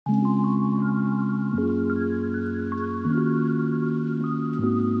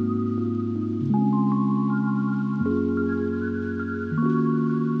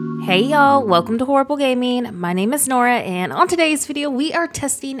Hey y'all, welcome to Horrible Gaming. My name is Nora, and on today's video we are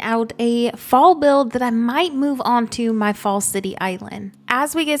testing out a fall build that I might move on to my fall city island.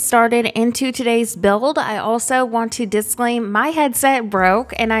 As we get started into today's build, I also want to disclaim my headset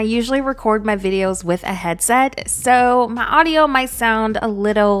broke and I usually record my videos with a headset, so my audio might sound a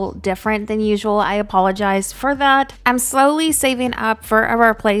little different than usual. I apologize for that. I'm slowly saving up for a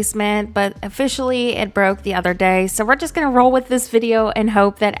replacement, but officially it broke the other day, so we're just gonna roll with this video and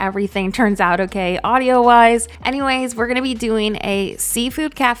hope that everything turns out okay audio wise. Anyways, we're gonna be doing a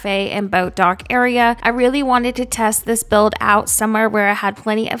seafood cafe and boat dock area. I really wanted to test this build out somewhere where I had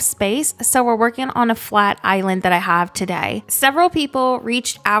plenty of space, so we're working on a flat island that I have today. Several people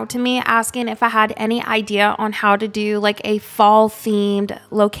reached out to me asking if I had any idea on how to do like a fall themed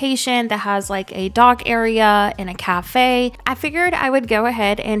location that has like a dock area and a cafe. I figured I would go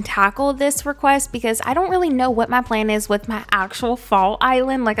ahead and tackle this request because I don't really know what my plan is with my actual fall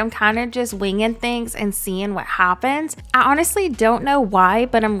island. Like, I'm kind of just winging things and seeing what happens. I honestly don't know why,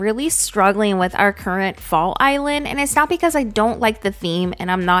 but I'm really struggling with our current fall island, and it's not because I don't like the theme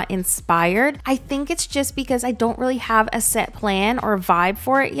and I'm not inspired. I think it's just because I don't really have a set plan or vibe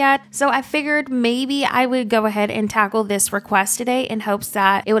for it yet. So I figured maybe I would go ahead and tackle this request today in hopes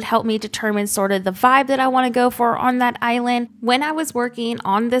that it would help me determine sort of the vibe that I want to go for on that island. When I was working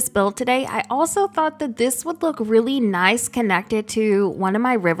on this build today, I also thought that this would look really nice connected to one of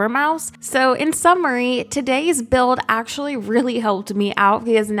my river mouths. So in summary, today's build actually really helped me out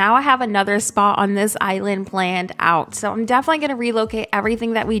because now I have another spot on this island planned out. So I'm definitely going to relocate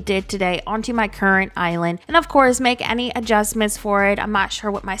everything that we did today onto my current island, and of course make any adjustments for it. I'm not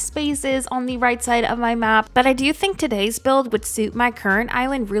sure what my space is on the right side of my map, but I do think today's build would suit my current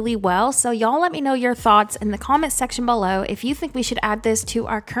island really well. So y'all let me know your thoughts in the comment section below if you think we should add this to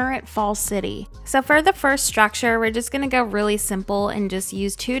our current fall city. So for the first structure, we're just going to go really simple and just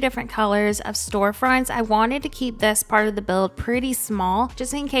use two different colors of storefronts. I wanted to keep this part of the build pretty small,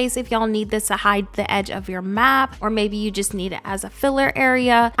 just in case if y'all need this to hide the edge of your map, or maybe you just need it as a filler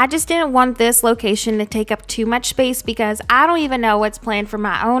area. I just didn't want this location to take up too much space because I don't even know what's planned for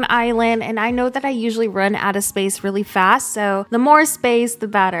my own island, and I know that I usually run out of space really fast, so the more space the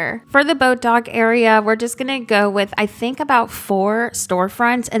better. For the boat dock area, we're just gonna go with I think about 4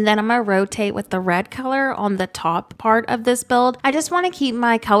 storefronts, and then I'm gonna rotate with the red color on the top part of this build. I just want to keep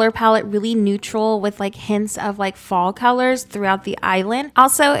my color palette really neutral with like hints of like fall colors throughout the island.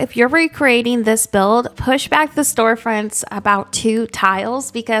 Also, if you're recreating this build, push back the storefronts about 2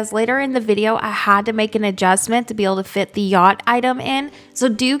 tiles because later in the video I had to make an adjustment to be able to fit the yacht item in. So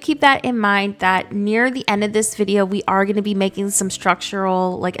do keep that in mind that near the end of this video we are going to be making some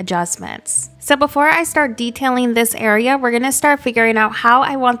structural like adjustments. So before I start detailing this area, we're going to start figuring out how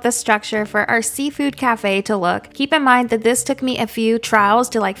I want the structure for our seafood cafe to look. Keep in mind that this took me a few trials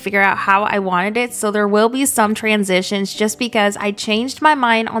to like figure out how I wanted it, so there will be some transitions just because I changed my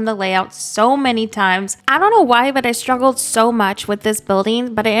mind on the layout so many times. I don't know why, but I struggled so much with this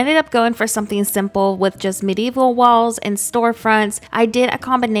building, but I ended up going for something simple with just medieval walls and storefronts. I did a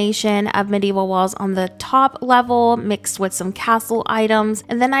combination of medieval walls on the top level mixed with some castle items,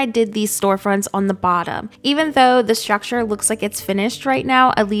 and then I did these storefronts on the bottom. Even though the structure looks like it's finished right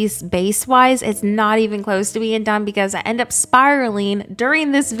now, at least base wise, it's not even close to being done because I end up spiraling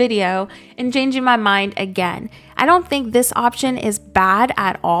during this video and changing my mind again. I don't think this option is bad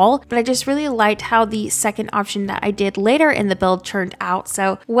at all, but I just really liked how the second option that I did later in the build turned out.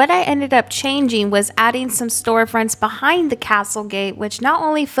 So what I ended up changing was adding some storefronts behind the castle gate, which not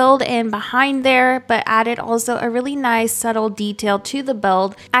only filled in behind there, but added also a really nice subtle detail to the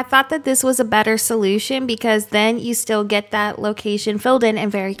build. I thought that this was a better solution because then you still get that location filled in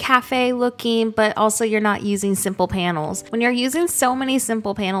and very cafe looking, but also you're not using simple panels. When you're using so many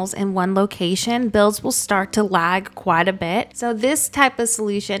simple panels in one location, builds will start to lag quite a bit. So this type of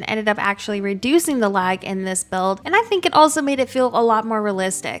solution ended up actually reducing the lag in this build, and I think it also made it feel a lot more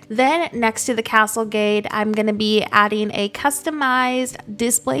realistic. Then next to the castle gate, I'm going to be adding a customized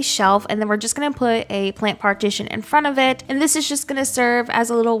display shelf, and then we're just going to put a plant partition in front of it, and this is just going to serve as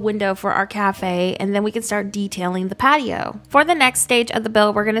a little window for our cafe, and then we can start detailing the patio. For the next stage of the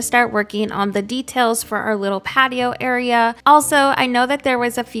build, we're going to start working on the details for our little patio area. Also, I know that there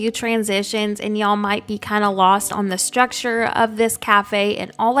was a few transitions and y'all might be kind of lost lost on the structure of this cafe,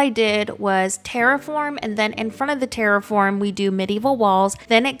 and all I did was terraform, and then in front of the terraform we do medieval walls,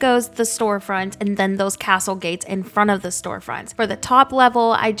 then it goes the storefront, and then those castle gates in front of the storefronts. For the top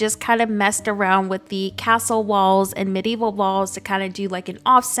level, I just kind of messed around with the castle walls and medieval walls to kind of do like an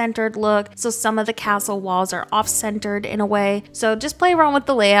off-centered look, so some of the castle walls are off-centered in a way. So just play around with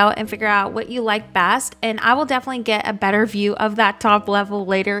the layout and figure out what you like best, and I will definitely get a better view of that top level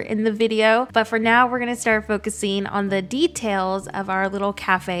later in the video, but for now we're going to start focusing on the details of our little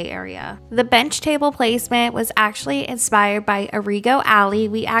cafe area. The bench table placement was actually inspired by Arrigo Alley.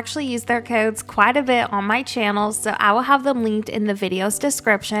 We actually use their codes quite a bit on my channel, so I will have them linked in the video's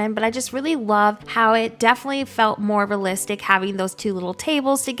description, but I just really love how it definitely felt more realistic having those two little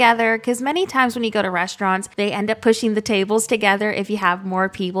tables together, because many times when you go to restaurants they end up pushing the tables together if you have more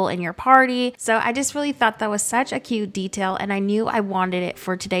people in your party. So I just really thought that was such a cute detail, and I knew I wanted it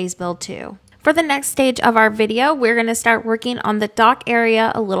for today's build too. For the next stage of our video, we're going to start working on the dock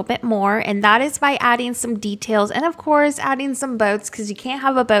area a little bit more, and that is by adding some details and of course adding some boats, because you can't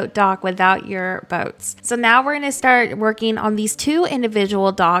have a boat dock without your boats. So now we're going to start working on these two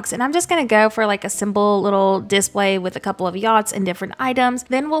individual docks, and I'm just going to go for like a simple little display with a couple of yachts and different items.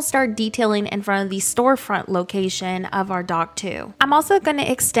 Then we'll start detailing in front of the storefront location of our dock too. I'm also going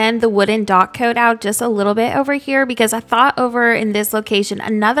to extend the wooden dock coat out just a little bit over here, because I thought over in this location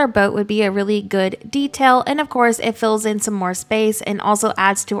another boat would be a really good detail, and of course it fills in some more space and also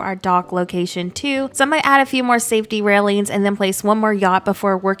adds to our dock location too. So I'm going to add a few more safety railings and then place one more yacht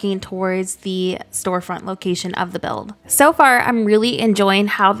before working towards the storefront location of the build. So far I'm really enjoying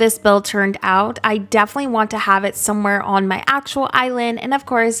how this build turned out. I definitely want to have it somewhere on my actual island, and of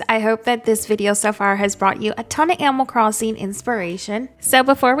course I hope that this video so far has brought you a ton of Animal Crossing inspiration. So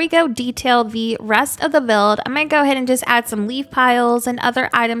before we go detail the rest of the build, I'm going to go ahead and just add some leaf piles and other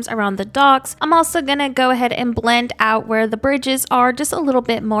items around the dock. I'm also gonna go ahead and blend out where the bridges are just a little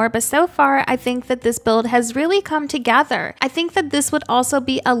bit more, but so far I think that this build has really come together. I think that this would also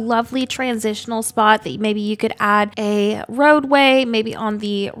be a lovely transitional spot that maybe you could add a roadway maybe on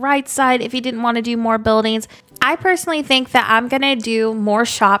the right side if you didn't want to do more buildings. I personally think that I'm gonna do more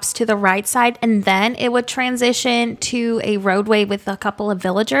shops to the right side, and then it would transition to a roadway with a couple of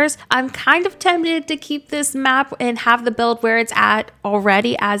villagers. I'm kind of tempted to keep this map and have the build where it's at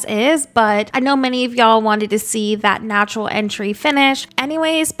already as is, but I know many of y'all wanted to see that natural entry finish.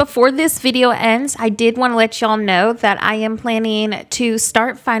 Anyways, before this video ends, I did want to let y'all know that I am planning to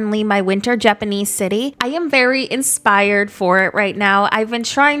start finally my winter Japanese city. I am very inspired for it right now. I've been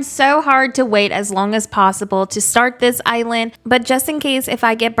trying so hard to wait as long as possible to start this island, but just in case if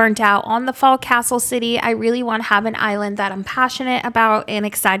I get burnt out on the fall castle city, I really want to have an island that I'm passionate about and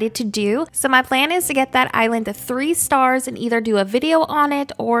excited to do. So my plan is to get that island to 3 stars and either do a video on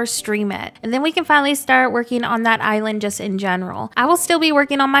it or stream it, and then we can finally start working on that island just in general. I will still be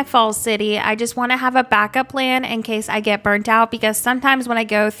working on my fall city. I just want to have a backup plan in case I get burnt out, because sometimes when I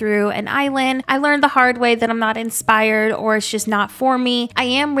go through an island I learn the hard way that I'm not inspired or it's just not for me. I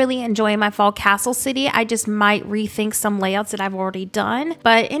am really enjoying my fall castle city. I just might rethink some layouts that I've already done,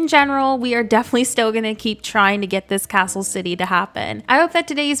 but in general we are definitely still going to keep trying to get this castle city to happen. I hope that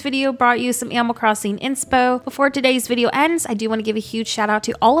today's video brought you some Animal Crossing inspo. Before today's video ends, I do want to give a huge shout out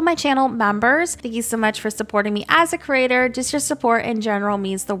to all of my channel members. Thank you so much for supporting me as a creator. Just your support in general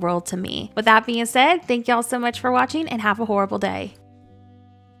means the world to me. With that being said, thank y'all so much for watching and have a horrible day.